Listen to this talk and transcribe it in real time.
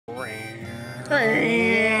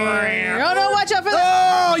Oh no, watch out for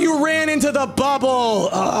that! Oh, you ran into the bubble.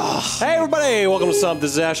 Ugh. Hey, everybody. Welcome to Stumpt.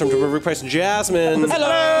 This is Ash. I'm from Rick Price and Jasmine.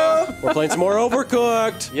 Hello. We're playing some more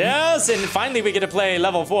Overcooked. Yes, and finally we get to play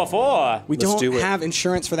level 4-4. We Let's don't do it. have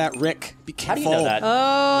insurance for that, Rick. Be careful. How do you know that?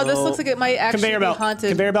 Oh, this looks like it might actually Conveyor be belt. haunted.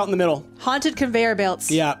 Conveyor belt in the middle. Haunted conveyor belts.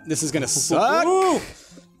 Yeah, this is gonna suck.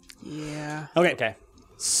 Yeah. Okay. Okay.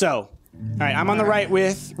 So, all right, I'm on the right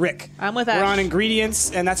with Rick. I'm with We're Ash. on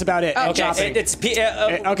ingredients, and that's about it. Oh, And Okay,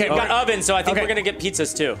 chopping. okay, we've got ovens, so I think Okay. we're gonna get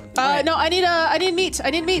pizzas too. No, I need meat.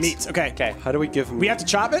 I need meat. Meats. Okay. Okay. How do we give them? We have to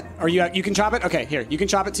chop it, or you can chop it. Okay, here you can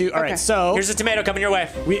chop it too. All right, Okay. so Here's a tomato coming your way.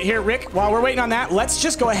 here, Rick. While we're waiting on that, let's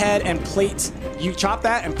just go ahead and plate. You chop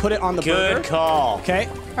that and put it on the burger. Good call. Okay.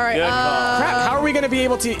 All right. Good call. Crap. How are we going to be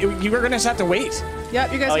able to? You are going to have to wait.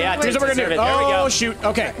 Yep, you guys. Oh, have yeah, to Here's wait. what we're Serve gonna do. it. There we Oh go. shoot.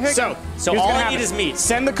 Okay. Here we So go. So here's all what's I gonna need happen. is meat.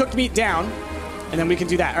 Send the cooked meat down, and then we can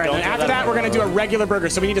do that. All right. Don't And throw after that that, we're on. gonna do a regular burger.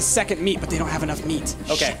 So we need a second meat, but they don't have enough meat.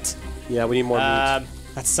 Okay. Shit. Yeah, we need more meat.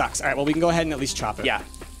 That sucks. All right. Well, we can go ahead and at least chop it. Yeah.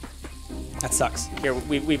 That sucks. Here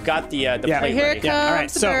we've got the Yeah. plate Here ready. it Yeah. All right.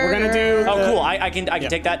 comes the So we're gonna do. Oh, the- cool. I can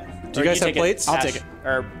take that. Do you Or guys have take it, plates? I'll Ash, take it.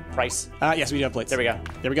 Or Price. Yes, we do have plates. There we go.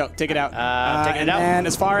 There we go. Take it out. Taking it and out. then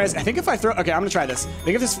as far as I think if I throw, okay, I'm gonna try this. I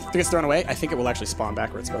think if this gets thrown away, I think it will actually spawn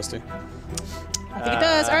back where it's supposed to. I think it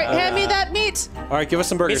does. All right, hand me that meat. All right, give us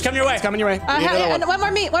some burgers. Meat's coming your way. It's coming your way. need another one. And one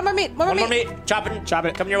more meat. One more meat. One more One more meat. meat. Chop it. Chop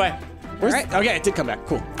it. Coming your way. Where's, All right. Okay, it did come back.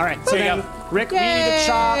 Cool. All right. So There you then, go. Rick, we need to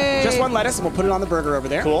chop Yay. just one lettuce, and we'll put it on the burger over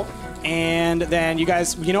there. Cool. And then you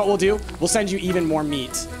guys, you know what we'll do? We'll send you even more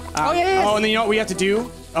meat. Oh, yeah. Oh, and then you know what we have to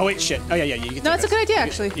do? Oh wait, shit. Oh yeah. You can. No, take it's a good this. idea, You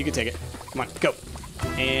actually. can take it. Come on, go.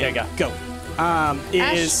 And There you go.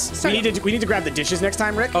 sorry. We need to grab the dishes next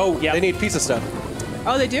time, Rick. Oh, Yep. they need pizza stuff.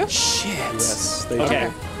 Oh, they do? Shit. Yes, they Okay.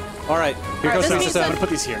 do. All right, here All right, goes this the means pizza I'm that- gonna put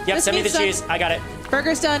these here. Yep. This Send me the meat's done. cheese. I got it.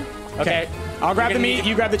 Burger's done. Okay. I'll grab You're the gonna meat. need-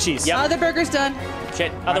 You grab the cheese. Yep. The burger's done.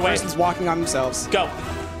 Shit. My Other way. person's walking on themselves. Go.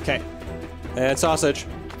 Okay. and sausage.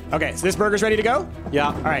 Okay. So this burger's ready to go. Yeah.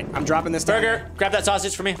 All right. I'm dropping this down. Burger. Grab that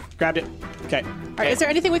sausage for me. Grabbed it. Okay. All right, is there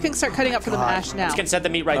anything we can start cutting up for the mash now? Just gonna set the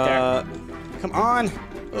meat right there. Come on.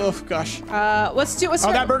 Oh gosh. Let's Oh,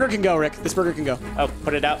 start. that burger can go, Rick. This burger can go. Oh,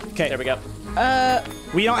 put it out. 'Kay. There we go.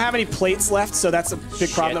 We don't have any plates left, so that's a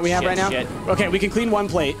big problem that we have shit, right now. shit. Okay, we can clean one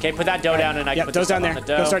plate. Okay, put that dough down, and I Yeah, can put dough's this down stuff there. on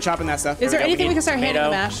the dough. Go start chopping that stuff. Is there we go. anything we We can start handing the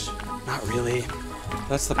tomato. mash? Not really.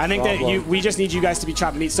 That's the I think that problem. we just need you guys to be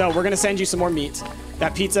chopping meat. So we're gonna send you some more meat.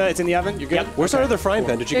 That pizza, it's in the oven. You're good. Yep. Where's our other frying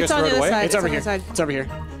pan? Did you It's guys on throw the it other away? side. It's over on the here. side. It's over here.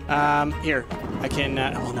 Here, I can.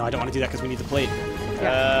 Oh no, I don't want to do that because we need the plate.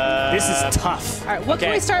 Yeah. This is tough. All right, what can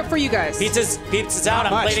okay. we start for you guys? Pizza's out.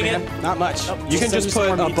 I'm Much, plating man. it. Not much. You can send just some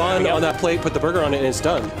put more a meat bun down. on that plate, put the burger on it, and it's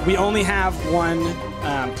done. We only have one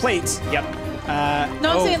plate. Yep.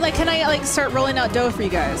 No, I'm saying, like, can I, like, start rolling out dough for you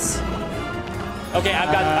guys? Okay,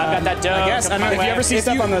 I've got that dough. I guess. I coming mean, if my you way. ever see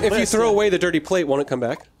stuff on the If you list, throw away the dirty plate, won't it come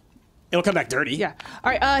back? it'll come back dirty. Yeah.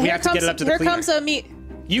 All right, We here have to comes get it up to the here cleaner. comes a meat.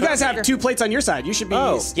 You guys have burger. 2 plates on your side. You should be.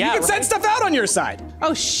 Oh. You Yeah, can send right. stuff out on your side.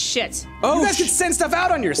 Oh shit. Oh, You guys can send stuff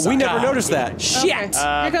out on your side. we never God. noticed that. Shit.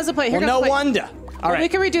 Okay. Here comes the plate. Here Well, comes no the plate. wonder. All Well, we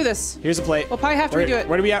right. can redo this. Here's a plate. We'll probably have to redo it.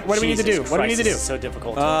 What do we at? What do we need to do? Jesus What do we need to Christ, do? this is so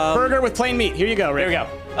difficult. Burger with plain meat. Here you go, Rick. there we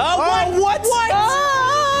go. Oh, what?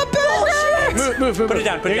 Oh, burger! Move. Put it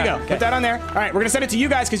down, put there it you down. go. Okay. Put that on there. All right, we're gonna send it to you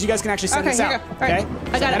guys because you guys can actually send Okay, this here out. you go. All right. Okay. I got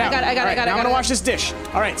Send it, that I got out. it, I got it, All I got it, Now I I'm got gonna it. wash this dish.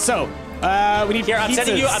 All right, so we need Here, I'm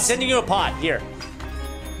sending pizzas. you a pot. Here.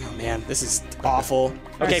 Oh man, this is awful.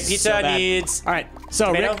 Okay, This is pizza so bad. needs. All right, so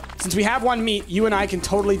tomato? Rick, since we have one meat, you and I can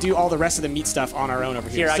totally do all the rest of the meat stuff on our own over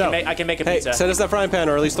here. Here, So, I can make a Hey, pizza. send us that frying pan,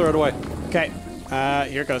 or at least throw it away. Okay,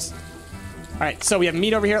 here it goes. All right, so we have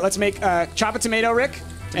meat over here. Let's make chop a tomato, Rick.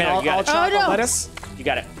 Tomato, and you got I'll it. chop Oh, no. lettuce. You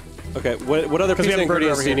got it. Okay, what other we pizza have a burger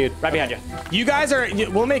ingredients over do you here. need? Right behind you. You guys are.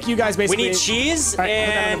 We'll make you guys We basically. need cheese All right, put that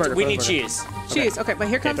on the and burger, we put it on need the burger. cheese. Cheese. Okay, but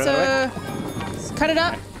here comes throw that cut it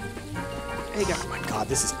up. There you go. Oh my God,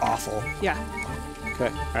 this is awful. Yeah. Okay.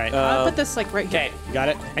 All right, I'll put this like right here. Okay. got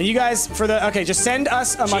it. And you guys for the just send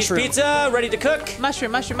us a Cheese mushroom. pizza ready to cook.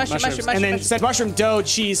 Mushroom. Mushrooms. And then send mushroom, dough,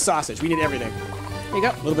 cheese, sausage. We need everything. There you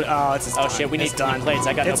go. A little bit. Oh, it's Oh done. shit, we It's need done. plates.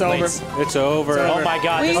 I got It's no over. plates. It's over. Oh my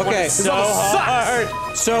god, this We- one Okay. is so This level sucks.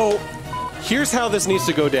 hard. So, here's how this needs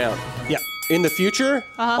to go down. Yeah. In the future,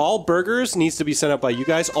 all burgers needs to be sent out by you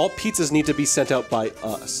guys. All pizzas need to be sent out by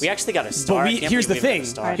us. We actually got a star. But I can't here's the believe we got thing. a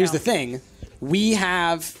star. Here's the thing. We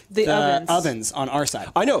have The ovens. on our side.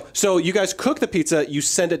 I know. So you guys cook the pizza, you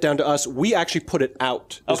send it down to us. We actually put it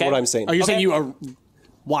out. Is Okay. what I'm saying. Are you Okay. saying you are?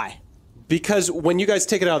 Why? Because when you guys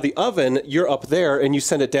take it out of the oven, you're up there and you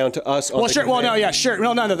send it down to us. On Well, the sure. Well, no, conveyor. yeah, sure.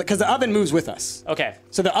 No, because the oven moves with us. Okay.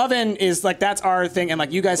 So the oven is like that's our thing, and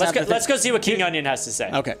like you guys Let's have. go see what King Onion has to say.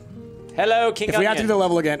 Okay. Hello, King If Onion. we have to do the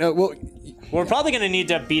level again, well, We're probably going to need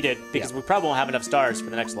to beat it because we probably won't have enough stars for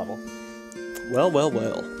the next level. Well, well,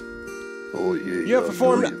 well. You have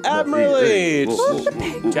performed admirably.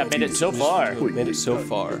 You have made it so far. Made it so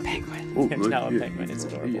far. It's now a penguin. It's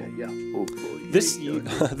adorable.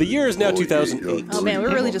 The year is now 2008. Oh man,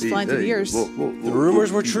 we're really just flying through the years. The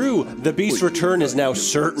rumors were true. The beast's return is now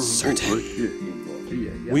certain.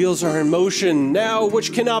 Wheels are in motion now,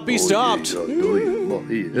 which cannot be stopped.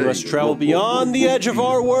 You must travel beyond the edge of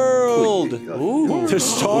our world. The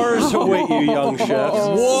stars await you, young chefs.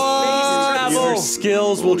 What? Your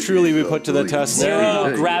skills will truly be put to the test now.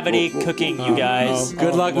 Zero gravity cooking, you guys.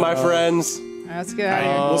 Good luck, my friends. Let's get All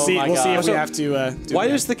out right, we'll see. my We'll see if God. we have to. Do Why it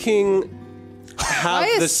does the king have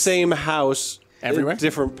Why the is- same house Everywhere? in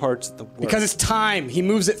different parts of the world? because it's time. He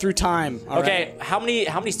moves it through time. All right. Okay, how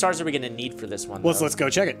many stars are we going to need for this one? Well, though? let's go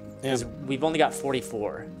check it. Yeah. We've only got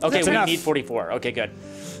 44. Okay, That's we enough. need 44. Okay, good.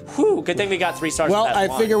 Whew, good thing we got 3 stars. Well, for that I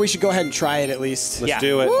one. figure we should go ahead and try it at least. Let's yeah.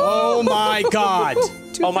 do it. Oh my God!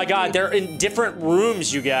 Oh my God, they're in different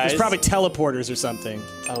rooms, you guys. There's probably teleporters or something.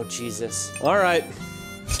 Oh Jesus. All right.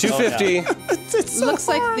 250. it. Looks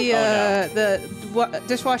like the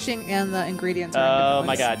dishwashing and the ingredients. Are in Oh different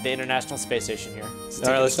my ones. God, the International Space Station here.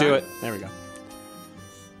 All right, let's do it. There we go.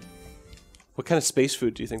 What kind of space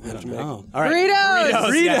food do you think we have to make? Oh, all right.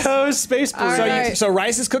 Burritos. Yes. Burritos, space All burritos. So, right. so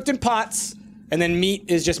rice is cooked in pots, and then meat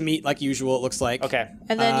is just meat like usual. It looks like. Okay.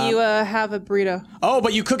 And then you have a burrito. Oh,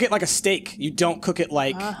 but you cook it like a steak. You don't cook it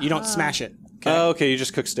like you don't smash it. Okay. Oh, okay, you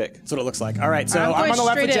just cook steak. That's what it looks like. All right. So I'm I'm going on the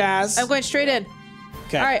left straight with in. Jazz. I'm going straight in.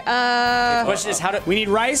 Okay. All right. The question is how to. We need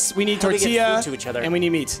rice. We need How do we get tortilla. food to each other? And we need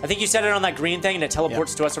meat. I think you set it on that green thing and it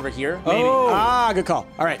teleports to us over here. Maybe. Oh. Ah, good call.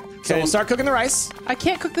 All right. So we'll start cooking the rice. I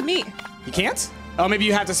can't cook the meat. You can't? Oh, maybe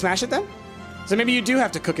you have to smash it then? So maybe you do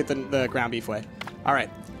have to cook it the ground beef way. All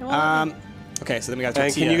right. Okay, so then we got tortilla.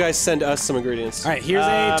 And can you guys send us some ingredients? All right, here's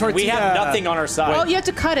a tortilla. We have nothing on our side. Oh, you have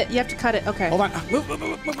to cut it. You have to cut it. Okay. Hold on. Move.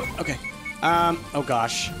 Okay. Oh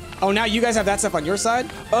gosh. Oh, now you guys have that stuff on your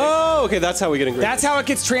side? Oh, okay, that's how we get ingredients. That's how it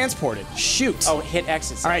gets transported. Shoot. Oh, hit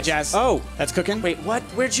X. All right, Jazz. Oh. That's cooking. Wait, what?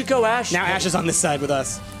 Where'd you go, Ash? Now Ash is on this side with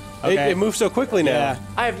us. Okay. It moves so quickly now. Yeah.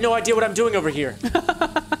 I have no idea what I'm doing over here.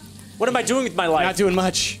 What am I doing with my life? Not doing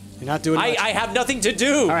much. You're not doing much. I have nothing to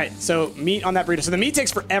do. All right, so meat on that burrito. So the meat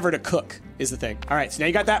takes forever to cook, is the thing. All right, so now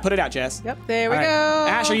you got that. Put it out, Jazz. Yep. There we All right. go.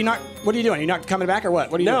 Ash, are you not? What are you doing? Are you not coming back or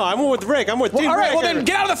what? What are you No, doing? I'm with Rick. I'm with Team All right, well Rick. then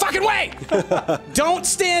get out of the fucking way! Don't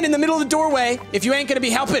stand in the middle of the doorway if you ain't gonna be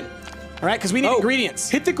helping. All right, because we need ingredients.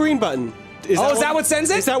 Hit the green button. Is that what sends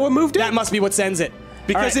it? Is that what moved it? That must be what sends it.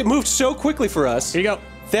 Because it moved so quickly for us. Here you go.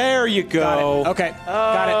 There you Got go. it. Okay.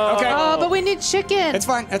 Got it. Okay. Oh, but we need chicken. It's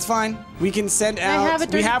fine. That's fine. We can send I out. have a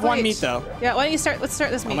we dirty have one plate. meat though. Yeah. Why don't you start? Let's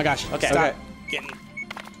start this meat. Oh my gosh. Okay. Stop. Okay.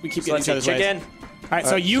 We keep So getting let's each see, other's ways. chicken. All right.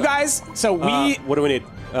 So you guys. So we. What do we need?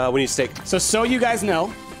 We need steak. So you guys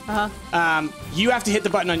know. You have to hit the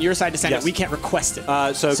button on your side to send Yes. it. We can't request it.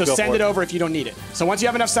 So go send for it it. over if you don't need it. So once you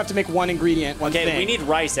have enough stuff to make one ingredient, one Okay, thing. we need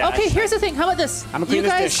rice, Ash. Okay. Here's the thing. How about this? I'ma clean you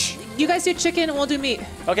this guys, dish. You guys do chicken, and we'll do meat.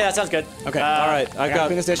 Okay, that sounds good. Okay. All right, I've gotta got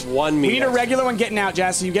clean this dish. one meat. We need a regular one getting out,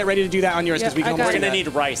 Jazz. So you get ready to do that on yours because Yeah, we can I almost got do We're gonna that.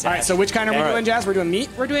 need rice. All right. Ash. So which kind are we All right. doing, Jazz? We're doing meat.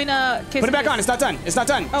 We're doing Put it back on. It's not done. It's not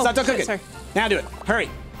done. Oh, it's not done shit, cooking. sorry. Now do it. Hurry.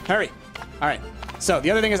 Hurry. All right. So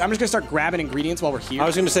the other thing is, I'm just gonna start grabbing ingredients while we're here. I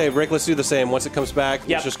was going to say, Rick, let's do the same. Once it comes back, Yep.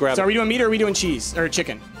 let's just grab So are we it. doing meat or are we doing cheese or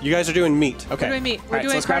chicken? You guys are doing meat. Okay. We're doing meat. All We're right, so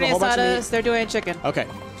doing let's grab carne a whole bunch of asadas. meat. They're doing chicken. Okay.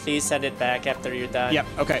 Please send it back after you're done. Yep.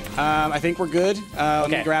 Okay. I think we're good. Let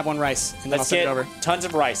me Okay. grab one rice and then I'll Let's send get it over. tons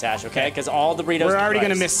of rice, Ash, okay? Because all the burritos We're need already gonna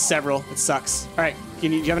rice. miss several. It sucks. All right. Do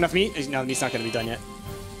you have enough meat? No, the meat's not gonna be done yet.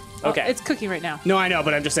 Okay. It's cooking right now. No, I know,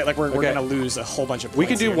 but I'm just saying, like, we're Okay. gonna lose a whole bunch of. We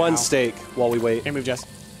can points do here one now. steak while we wait. Here, move, Jess.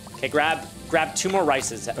 Okay, grab 2 more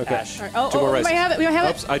rices, Ash. All right. Oh, Two more we rice. might have it. We might have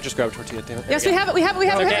Oops, it. I just grabbed a tortilla, damn it. Yes, we have it. We have it. We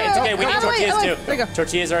have it. Okay, it's okay. We need Out of the way, tortillas out of the too. way. There you go.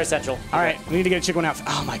 Tortillas are essential. All right. We need to get a chicken one out.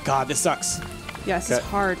 Oh my God, this sucks. Yes, it's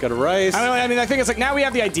hard. Got a rice. I mean, I think it's like now we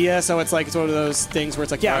have the idea, so it's like it's one of those things where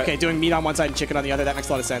it's like, yeah, All right. okay, doing meat on one side and chicken on the other, that makes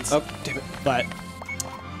a lot of sense. Oh, damn it. But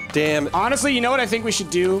Damn it. honestly, you know what I think we should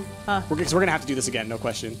do? Because we're gonna have to do this again, no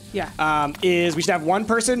question. Yeah. Is we should have one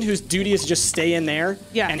person whose duty is to just stay in there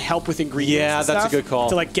Yeah. and help with ingredients. Yeah, and that's a stuff good call.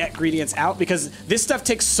 To like get ingredients out because this stuff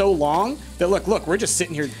takes so long that look, we're just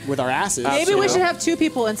sitting here with our asses. Maybe we Absolutely. should have 2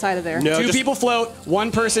 people inside of there. No, Two just- people float.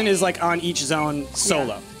 One person is like on each zone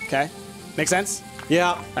solo. Okay, make sense?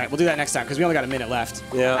 Yeah. All right, we'll do that next time because we only got a minute left.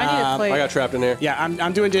 Yeah. I need a plate. I got trapped in here. Yeah,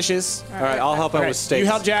 I'm doing dishes. All right, I'll help out Okay, with steaks. you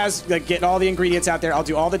help Jazz like get all the ingredients out there. I'll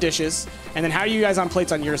do all the dishes. And then how are you guys on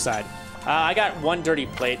plates on your side? I got 1 dirty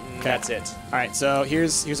plate, and that's it. All right, so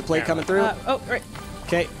here's a plate coming through. Oh, right.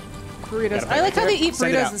 Okay, Burritos. Got a plate I like right how they there. eat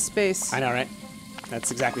Send it burritos out. in space. I know, right? That's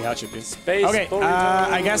exactly how it should be. Space Okay, burritos.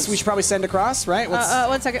 I guess we should probably send across, right? What's,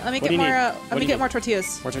 1 second. Let me what get do you more. need? Let What do me you get need? more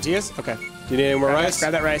tortillas. more tortillas? Okay. Do you need any more rice?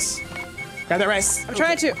 Grab that rice. Grab that rice. I'm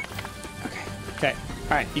trying to. Okay.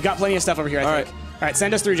 All right. You got plenty of stuff over here, I All think. All right.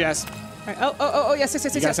 Send us through, Jazz. All right. Oh, yes.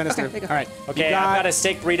 You gotta send us Okay, through. there you go. All right. Okay, You I've got a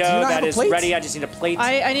steak burrito Do you not that have a is plate? ready. I just need a plate.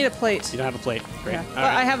 I need a plate. You don't have a plate. Great. Yeah. All Well,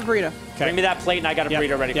 right. I have a burrito. Okay. Bring me that plate, and I got a Yep,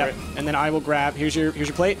 burrito ready yep. for it. And then I will grab. Here's your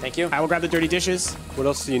plate. Thank you. I will grab the dirty dishes. What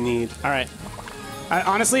else do you need? All right.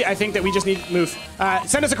 Honestly, I think that we just need to move.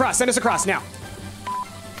 Send us across. Send us across now.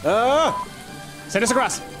 Send us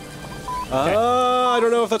across. I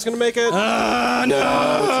don't know if that's gonna make it. No, it's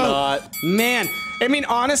not. Man, I mean,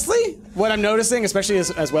 honestly, what I'm noticing, especially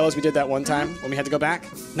as well as we did that one time when we had to go back,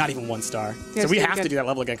 not even 1 star. Yeah, So we it's have good. to do that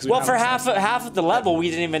level again. 'Cause we Well, don't for have enough. half of the level, we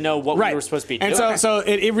didn't even know what we were supposed to be And doing. so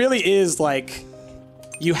it really is like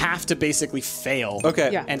you have to basically fail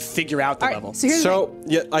Okay. Yeah. and figure out the All right. level. So here's So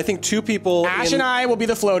yeah, I think 2 people. Ash and I will be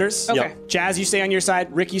the floaters. Okay. Yep. Jazz, you stay on your side.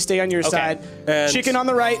 Rick, you stay on your side. And- Chicken on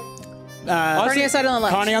the right. Carne asada on the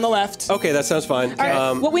left. Connie on the left. Okay, that sounds fine.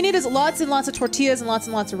 All right. What we need is lots and lots of tortillas and lots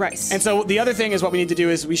of rice. And so the other thing is what we need to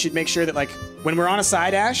do is we should make sure that like when we're on a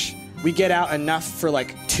side, Ash, we get out enough for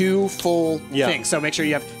like 2 full Yeah. things. So make sure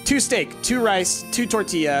you have 2 steak, 2 rice, 2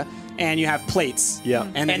 tortilla, and you have plates. Yeah.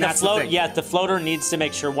 And then And the that's float, the thing. yeah, the floater needs to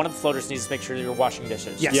make sure, one of the floaters needs to make sure that you're washing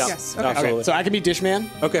dishes. Yes. Yeah, Yes, okay. absolutely. Okay, so I can be dish man.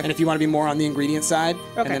 Okay. And if you want to be more on the ingredient side,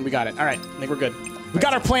 and Okay. then we got it. All right, I think we're good. We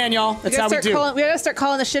got our plan, y'all. That's how we do. We gotta start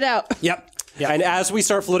calling the shit out. Yep. And as we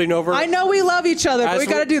start floating over, I know we love each other, but as we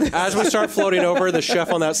gotta do this. As we start floating over, the chef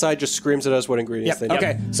on that side just screams at us what ingredients Yep. they need.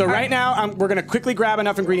 Okay. So right now, we're gonna quickly grab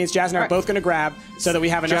enough ingredients. Jazz and I are All right. both gonna grab so that we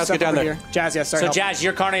have enough Jazz, stuff get down over there. here. Jazz, yes, sorry. So help. Jazz,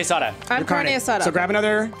 you're carne asada. I'm carne asada. So grab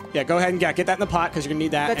another. Yeah, go ahead and get that in the pot because you're gonna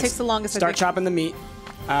need that. That And takes the longest, I Start think. chopping the meat,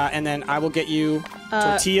 and then I will get you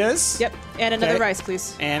tortillas. Yep. And another Okay. rice,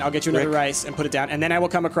 please. And I'll get you another Rick. rice and put it down, and then I will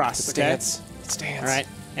come across. Okay. Dance. Let's dance. All right.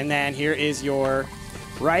 And then here is your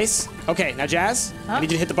rice. Okay. Now, Jazz, I need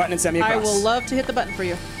you to hit the button and send me across. I will love to hit the button for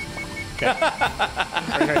you. Okay. All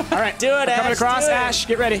right. Do it, We're coming Ash, across. do it. Ash,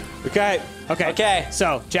 get ready. Okay. Okay. Okay.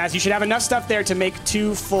 So, Jazz, you should have enough stuff there to make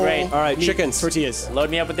 2 full Great. All right, meat chickens. tortillas. Load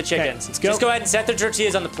me up with the chickens. let's go. Just go ahead and set the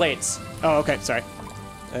tortillas on the plates. Oh, okay. Sorry.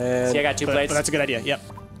 And See, I got 2 plates. But that's a good idea. Yep.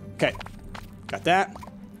 Okay. Got that.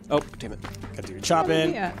 oh, damn it. Got to do your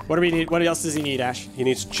chopping. Yeah. What do we need? What else does he need, Ash? He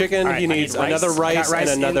needs chicken. All right, he I need needs rice. another I got rice,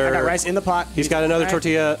 and another. I got rice in the pot. He's got another All right.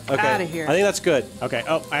 tortilla. Okay. Outta here. I think that's good. Okay.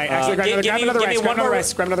 Oh, I actually grab Give another me rice. Grab one another more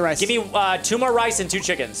rice. Grab another rice. Give me 2 more rice and 2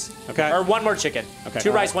 chickens. Okay. Or 1 more chicken. Okay. 2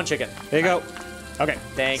 All rice, right. 1 chicken. There you go. Okay.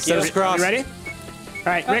 Thank Send you. us across. You ready? All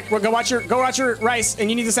right, Rick. Go watch your rice, and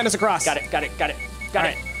you need to send us across. Got it. Got it. Got it. Got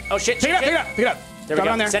All it. right. Oh shit! Pick it up. shit, Pick it up. Pick it up. There we Drop it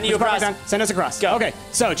go. on there. Sending you Put the pot across. down. Send us across. Go. Okay.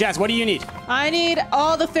 So, Jazz, what do you need? I need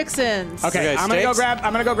all the fixins. Okay. Okay, I'm gonna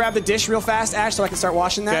steaks? go grab the dish real fast, Ash, so I can start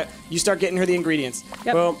washing that. Okay. You start getting her the ingredients.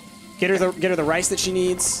 Yep. Well, Get her the rice that she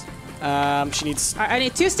needs. She needs. I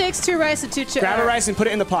need 2 steaks, 2 rice, and 2 chicken. Grab a rice and put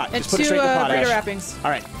it in the pot. And Just put 2 it straight in the pot. burrito Ash. wrappings.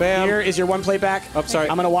 All right. Bam. Here is your 1 plate back. Oh, sorry.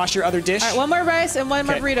 I'm gonna wash your other dish. All right, 1 more rice and 1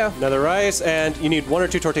 more Okay. burrito. another rice, and you need 1 or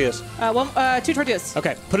 2 tortillas. 2 tortillas.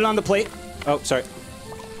 Okay. Put it on the plate. Oh, sorry.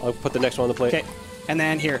 I'll put the next one on the plate. Okay. And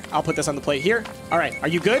then here, I'll put this on the plate here. All right. Are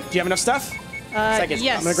you good? Do you have enough stuff? Seconds.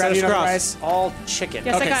 Yes. I'm gonna grab Send you us another across. rice. All chicken.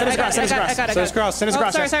 Yes, Okay, I got send it. us across, send us across. I got it. Send us across. Send us Oh,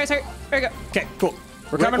 across. sorry, Jess. sorry. There you go. Okay. Cool.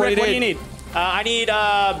 We're Rick, coming, what do Rick. you What do you need? need? I need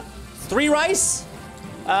 3 rice.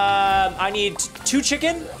 I need 2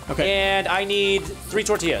 chicken. Okay. And I need 3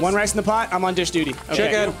 tortillas. 1 rice in the pot. I'm on dish duty. Okay.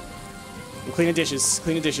 Chicken. I'm cleaning dishes.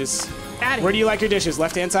 Cleaning dishes. Outta Where here. do you like your dishes?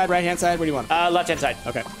 Left hand side, right hand side? Where do you want? 'em? Left hand side.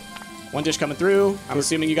 Okay. 1 dish coming through. I'm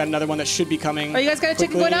assuming you got another one that should be coming. Oh, you guys got a chicken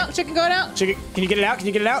quickly. going out? Chicken going out? Chicken. Can you get it out? Can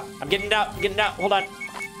you get it out? I'm getting it out. Getting it out. Hold on.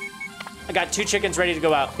 I got 2 chickens ready to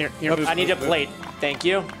go out. Here. I need a plate. Thank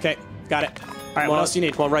you. Okay. Got it. All right. What else do you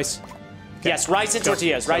need? Come on, rice. Yes, rice and Go.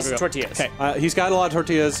 tortillas. Go, Rice go, and go. tortillas. Okay. He's got a lot of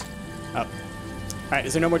tortillas. Oh. All right.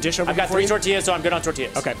 Is there no more dish over I've here got for 3 you? tortillas, so I'm good on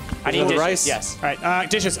tortillas. Okay. I need Another dishes. rice? Yes. All right.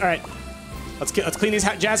 Dishes. All right. Let's clean these.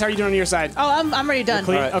 Jazz, how are you doing on your side? Oh, I'm already done.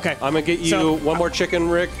 Clean? All right. Okay. I'm gonna get you So- 1 more chicken,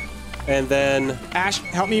 Rick, and then Ash,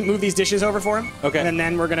 help me move these dishes over for him. Okay. And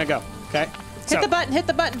then we're gonna go. Okay. Hit the button. Hit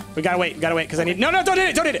the button. We gotta wait. Because I need. No, don't hit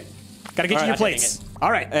it. Don't hit it. Gotta get you All your right. plates.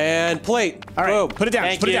 All right. and plate. All right. Boom. Put it down.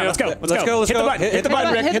 Thank Just put it down. you. Let's go. Let's go, let's hit go. the button. Hit the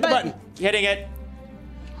button, Rick. hit Hit the the button. button. Hitting it.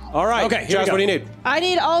 All right. Okay, here we Jazz, go. what do you need? I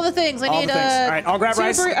need all the things. I All need the things. All right, I'll grab 2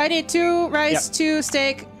 rice. I need 2 rice, Yep. 2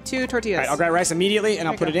 steak, 2 tortillas. All right. I'll grab rice immediately and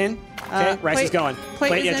I'll put it in. Okay. Rice is plate- going.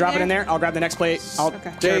 plate is yeah. in Drop it there? in there. I'll grab the next plate. I'll Okay.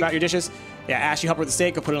 care Steak. about your dishes. Yeah. Ash, you help her with the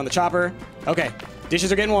steak. Go put it on the chopper. Okay.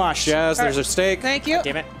 Dishes are getting washed. Jazz, All there's right. a steak. Thank you.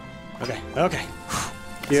 Damn it. Okay. Okay.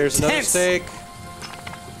 Here's another tense. steak.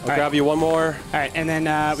 I'll grab you one more. All right, and then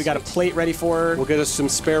we got a plate ready for. We'll get us some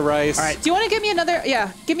spare rice. All right. Do you want to give me another?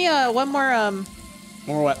 Yeah, give me one more. One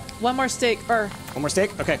more what? One more steak or. One more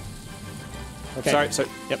steak. Okay. Sorry.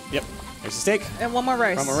 Yep. There's a steak. And one more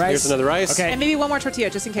rice. One more rice. Here's another rice. Okay. And maybe one more tortilla,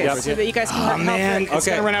 just in case, Yep. so that you guys can Oh help. man, it's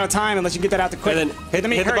Okay. gonna run out of time unless you get that out the quick. And then hit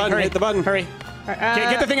the hurry, button, hurry, hit the button. Hurry.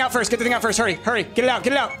 Get the thing out first. Get the thing out first. Hurry. Get it out.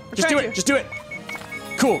 Just do trying it. to. Just do it.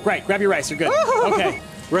 Cool. Right. Grab your rice. You're good. Okay.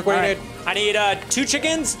 Rick, what do All you right. need? I need 2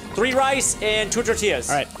 chickens, 3 rice, and 2 tortillas.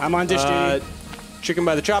 All right. I'm on dish duty. Chicken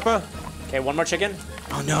by the chopper. Okay, 1 more chicken.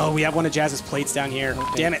 Oh no, we have one of Jazz's plates down here.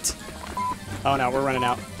 Damn it. Oh no, we're running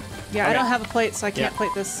out. Yeah, Okay. I don't have a plate, so I can't Yeah.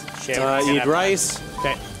 plate this. Shit, You need rice.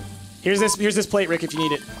 Okay. Here's this plate, Rick, if you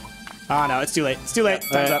need it. Oh no, it's too late. It's too late.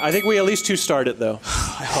 Time's up. I think we at least 2 starred it though.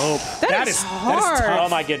 I hope. That is hard. Oh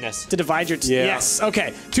my goodness. To divide your Yeah. Yes.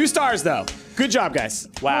 Okay. 2 stars though. Good job, guys.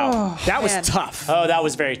 Wow. That was Man. tough. Oh, that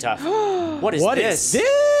was very tough. What is What this? is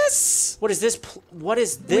this? What is this? What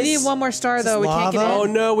is this? We need one more star, though. We can't get lava? in.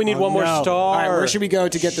 Oh no, we need one more No. star. All right, where should we go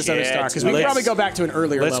to get this other Shit. star? Because we can Let's- probably go back to an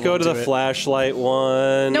earlier Let's level go to the it. flashlight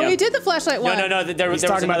one. No, we did the flashlight one. No. There He's was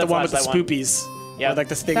talking about the another one with the flashlight spoopies. Yeah. Where, like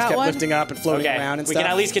the things That kept one? lifting up and floating Okay, around and we stuff.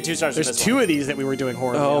 can at least get 2 stars. There's from this 2 one. of these that we were doing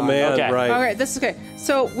horribly Oh on. man, Okay. right. All right, this is okay.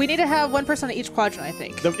 So we need to have one person on each quadrant, I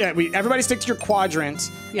think. Everybody stick to your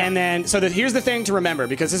quadrant, Yeah. and then here's the thing to remember,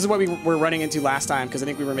 because this is what we were running into last time. Because I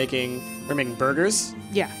think we were making burgers.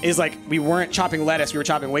 Yeah. Is like we weren't chopping lettuce, we were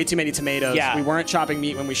chopping way too many tomatoes. Yeah. We weren't chopping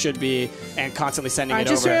meat when we should be, and constantly sending All right, it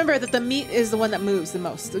just over. remember that the meat is the one that moves the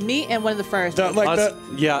most. The meat and one of the fryers.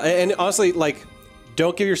 Yeah, and honestly, like,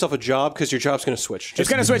 don't give yourself a job because your job's going to switch. It's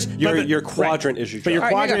gonna switch. Your quadrant is your job. But your All right,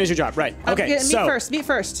 here quadrant you is your job, right? I'm Okay. getting So meat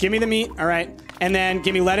first. give me the meat, all right, and then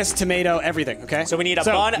give me lettuce, tomato, everything. Okay. So we need a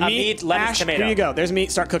bun, a meat, lettuce, Ash, tomato. Here you go. There's meat.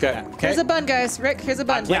 Start cooking Okay. that. Okay. Here's a bun, guys. Rick, here's a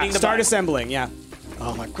bun. Yeah. Yeah. the Start bun. assembling. Yeah.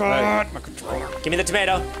 Oh my god. My controller. Give me the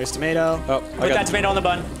tomato. Here's tomato. Oh, Put that tomato on the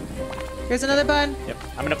bun. Here's another bun. Yep.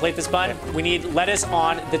 I'm gonna plate this bun. We need lettuce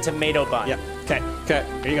on the tomato bun. Yep. Okay. Okay.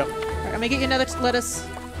 Here you go. All right, I'm gonna get you another lettuce.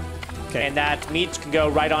 Okay. And that meat can go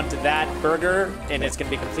right onto that burger, and it's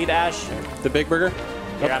gonna be complete, Ash. The big burger.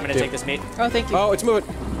 Here, I'm gonna Dude. take this meat. Oh, thank you. Oh, it's moving.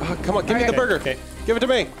 Oh, come on, give me Okay. the burger. Okay. Give it to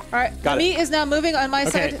me. All right, Got the it. meat is now moving on my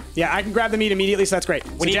Okay. side. Yeah, I can grab the meat immediately, so that's great.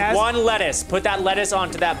 We need Jazz, 1 lettuce. Put that lettuce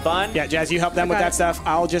onto that bun. Yeah, Jazz, you help them with got that it. stuff.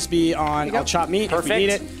 I'll just be on. you go. I'll chop meat if Perfect. we need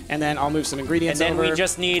it, and then I'll move some And ingredients then over. we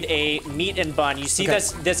just need a meat and bun. You see Okay.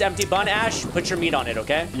 this empty bun, Ash? Put your meat on it,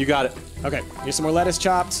 okay? You got it. Okay. Here's some more lettuce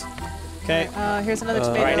chopped. Okay. Here's another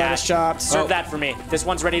tomato. Right, lettuce Ash. chopped. Serve Oh. that for me. This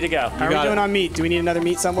one's ready to go. How are we got doing it. on meat? Do we need another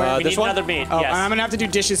meat somewhere? We this need one? another meat. Oh, Yes. I'm gonna have to do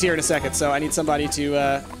dishes here in a second, so I need somebody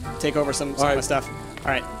to take over some of my right. stuff.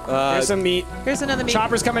 All right. Here's some meat. Here's another meat.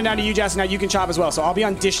 Chopper's coming down to you, Jess. Now you can chop as well. So I'll be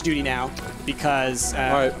on dish duty now because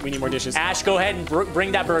right. we need more dishes. Ash, go ahead and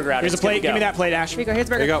bring that burger out. Here's a It's good to plate. Give go. me that plate, Ash. Here you go. Here's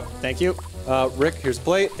burger. There you go. Thank you. Rick, here's the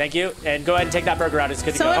plate. Thank you. And go ahead and take that burger out. It's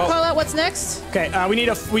good to Someone go. call out what's next. Okay.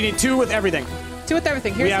 We need 2 with everything. 2 with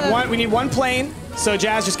everything. Here's We have the, one. We need 1 plain. So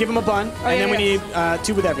Jazz, just give him a bun, and yeah, then we yeah. need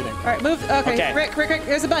 2 with everything. All right, move. Okay, Okay. Rick,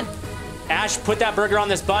 Here's a bun. Ash, put that burger on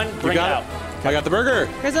this bun. Bring You it got out. it. I got the burger.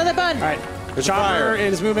 Here's another bun. All right. There's a Chopper fryer.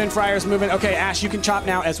 is moving. Fryer's moving. Okay, Ash, you can chop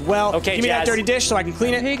now as well. Okay, Give me that Jazz. dirty dish so I can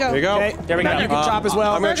clean it. Here you go. There you go. Okay. There we Now go. You can chop as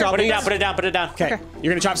well. I'm gonna chop Put it meat. down, put it down, put it down. Okay.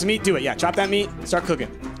 You're gonna chop some meat. Do it. Yeah. Chop that meat. Start cooking.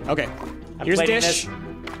 Okay. Here's a plating dish. this.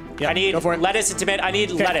 Yeah. I need go for it. lettuce and tomato. I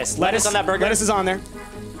need Okay. lettuce. Lettuce on that burger. Lettuce is on there.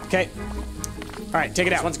 Okay. All right. Take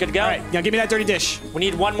it out. one's good to go. All right. Now give me that dirty dish. We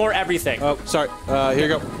need 1 more everything. Oh, sorry. Here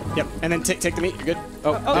you go. Yep. And then take the meat. You're good.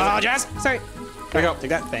 Oh, Jazz. Sorry. there you go. Take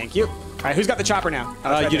that. Thank you. All right. Who's got the chopper now?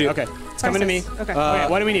 Oh, it's right you there. do. Okay. It's coming to me. Okay. Okay.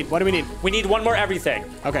 What do we need? What do we need? We need 1 more everything.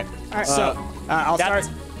 Okay. All right. So I'll That's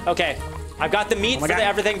start. okay. I've got the meat my for God. the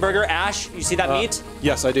everything burger. Ash, you see that meat?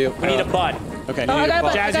 Yes, I do. We need a bun. Okay. Oh, I got a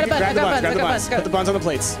bun. Jazz, I you got a can grab bun. the I buns. got Grab the a bun. buns. Put the buns on the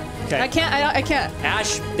plates. Okay. I can't. I can't.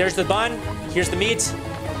 Ash, there's the bun. Here's the meat.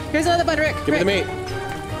 Here's another bun, Rick. Give me the Rick, meat.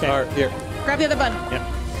 Okay. All right, here. Grab the other bun. Yep.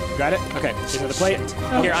 Got it? Okay. Here's another plate.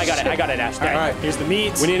 Here, I got it. I got it, Ash. There. All right. right. Here's the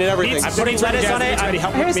meat. We needed everything. Meat's I'm putting ready, lettuce Jazz. on it. Meat's ready.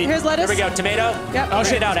 Help me with Here's meat. here's lettuce. There we go. Tomato. Yep. Oh Bring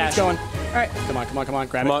shit! it out, It's Ash. going. All right. Come on! Come on! Come on!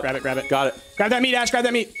 Grab Come it! on. Grab it! Grab it! Got it. Grab that meat, Ash! Grab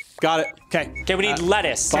that meat. Got it. Okay. Okay, we need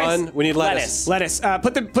lettuce. Bun. We need lettuce. Lettuce.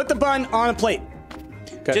 Put the bun on a plate.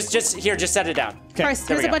 Okay. Just set it down. Okay. Christ,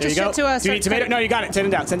 There here's we a go. bunch There of you shit go. to Do you need tomato? No, you got it. Send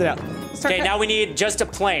it out. Send it out. Start Okay, cut- now we need just a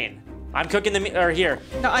plain. I'm cooking the meat, or here.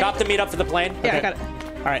 No, Chop the meat up for the plain. Yeah, I Okay. got it.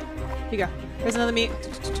 All right. Here you go. Here's another meat.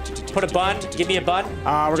 Put a bun. Give me a bun.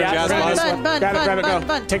 We're gonna Jazz, grab bun, this bun, one. bun, Grab it. bun, Grab it. bun, Go.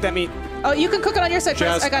 bun. Take that meat. Oh, you can cook it on your side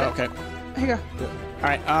Jazz. first. I got it. Okay. Here you go. All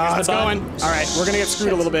right. the It's bun. going. All right. We're gonna get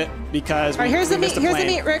screwed a little bit because. All right, here's the meat. Here's the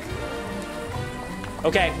meat, Rick.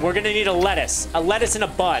 Okay, we're gonna need a lettuce and a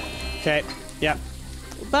bun. Okay. Yep.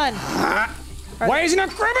 Bun. Why is he not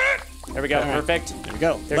grabbing it? There we go. Alright. Perfect. There we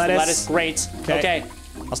go. There's the lettuce. Great. Okay.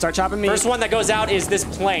 I'll start chopping meat. First one that goes out is this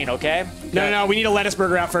plane, okay? No. We need a lettuce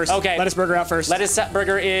burger out first. Okay. Lettuce burger out first. Lettuce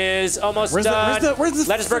burger is almost Where's done. the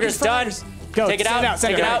lettuce burger's done. Go. Take it out.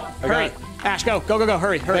 Send Take it out. Hurry. Ash, go.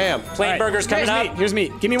 Hurry. Bam. Plain burger's coming up. Here's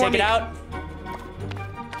meat. Give me more Take meat. it out.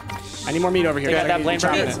 I need more meat over here. Take out that plain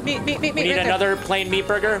burger. Meat. We need right another plain meat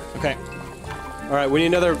burger. Okay. All right, we need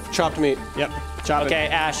another chopped meat. Yep. Chop Okay,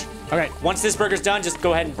 it. Ash. Okay. Once this burger's done, just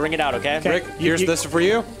go ahead and bring it out, okay? Rick, here's this for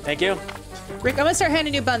you. Thank you. Rick, I'm gonna start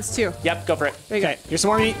handing you buns too. Yep, go for it. There you Okay. Here's some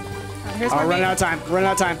more meat. go. Here's Oh, more we're running meat. out of time. Running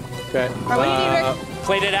out of time. Okay. All right, what do you need, Rick?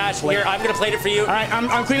 Plate it, Ash. Here, I'm gonna plate it for you. All right.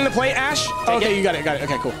 I'm cleaning the plate, Ash. Okay, it. you got it.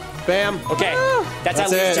 Okay, cool. Bam. Okay. That's at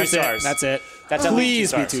That's least it. 2 stars. That's it. That's at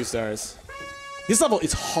least Please 2 be stars. 2 stars. This level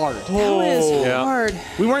is hard. That was Yeah. hard.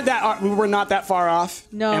 We were not that far off.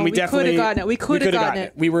 No, and we we coulda definitely gotten it. We coulda gotten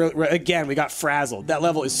it. We got frazzled. That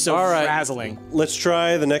level is so All right. frazzling. Let's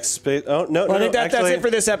try the next space. Oh, no, Well, I no, think that's actually, it for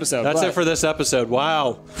this episode. That's but it for this episode.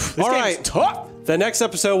 Wow. This All game's right. tough. The next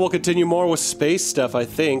episode we'll continue more with space stuff, I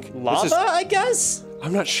think. Lava, This is- I guess?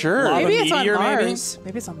 I'm not sure. Lava? Maybe it's on meteor, maybe? Mars.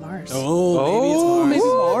 Maybe it's on Mars. Oh, maybe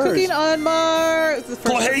Mars. Cooking on Mars. The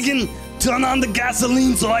first- Hagen, turn on the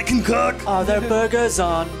gasoline so I can cook. Are there burgers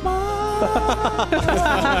on? All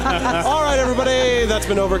right, everybody, that's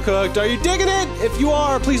been Overcooked. Are you digging it? If you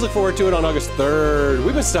are, please look forward to it on August 3rd.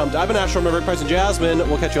 We've been Stumped. I've been Astro, Rick, Price, and Jasmine.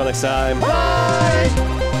 We'll catch you all next time.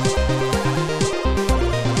 Bye.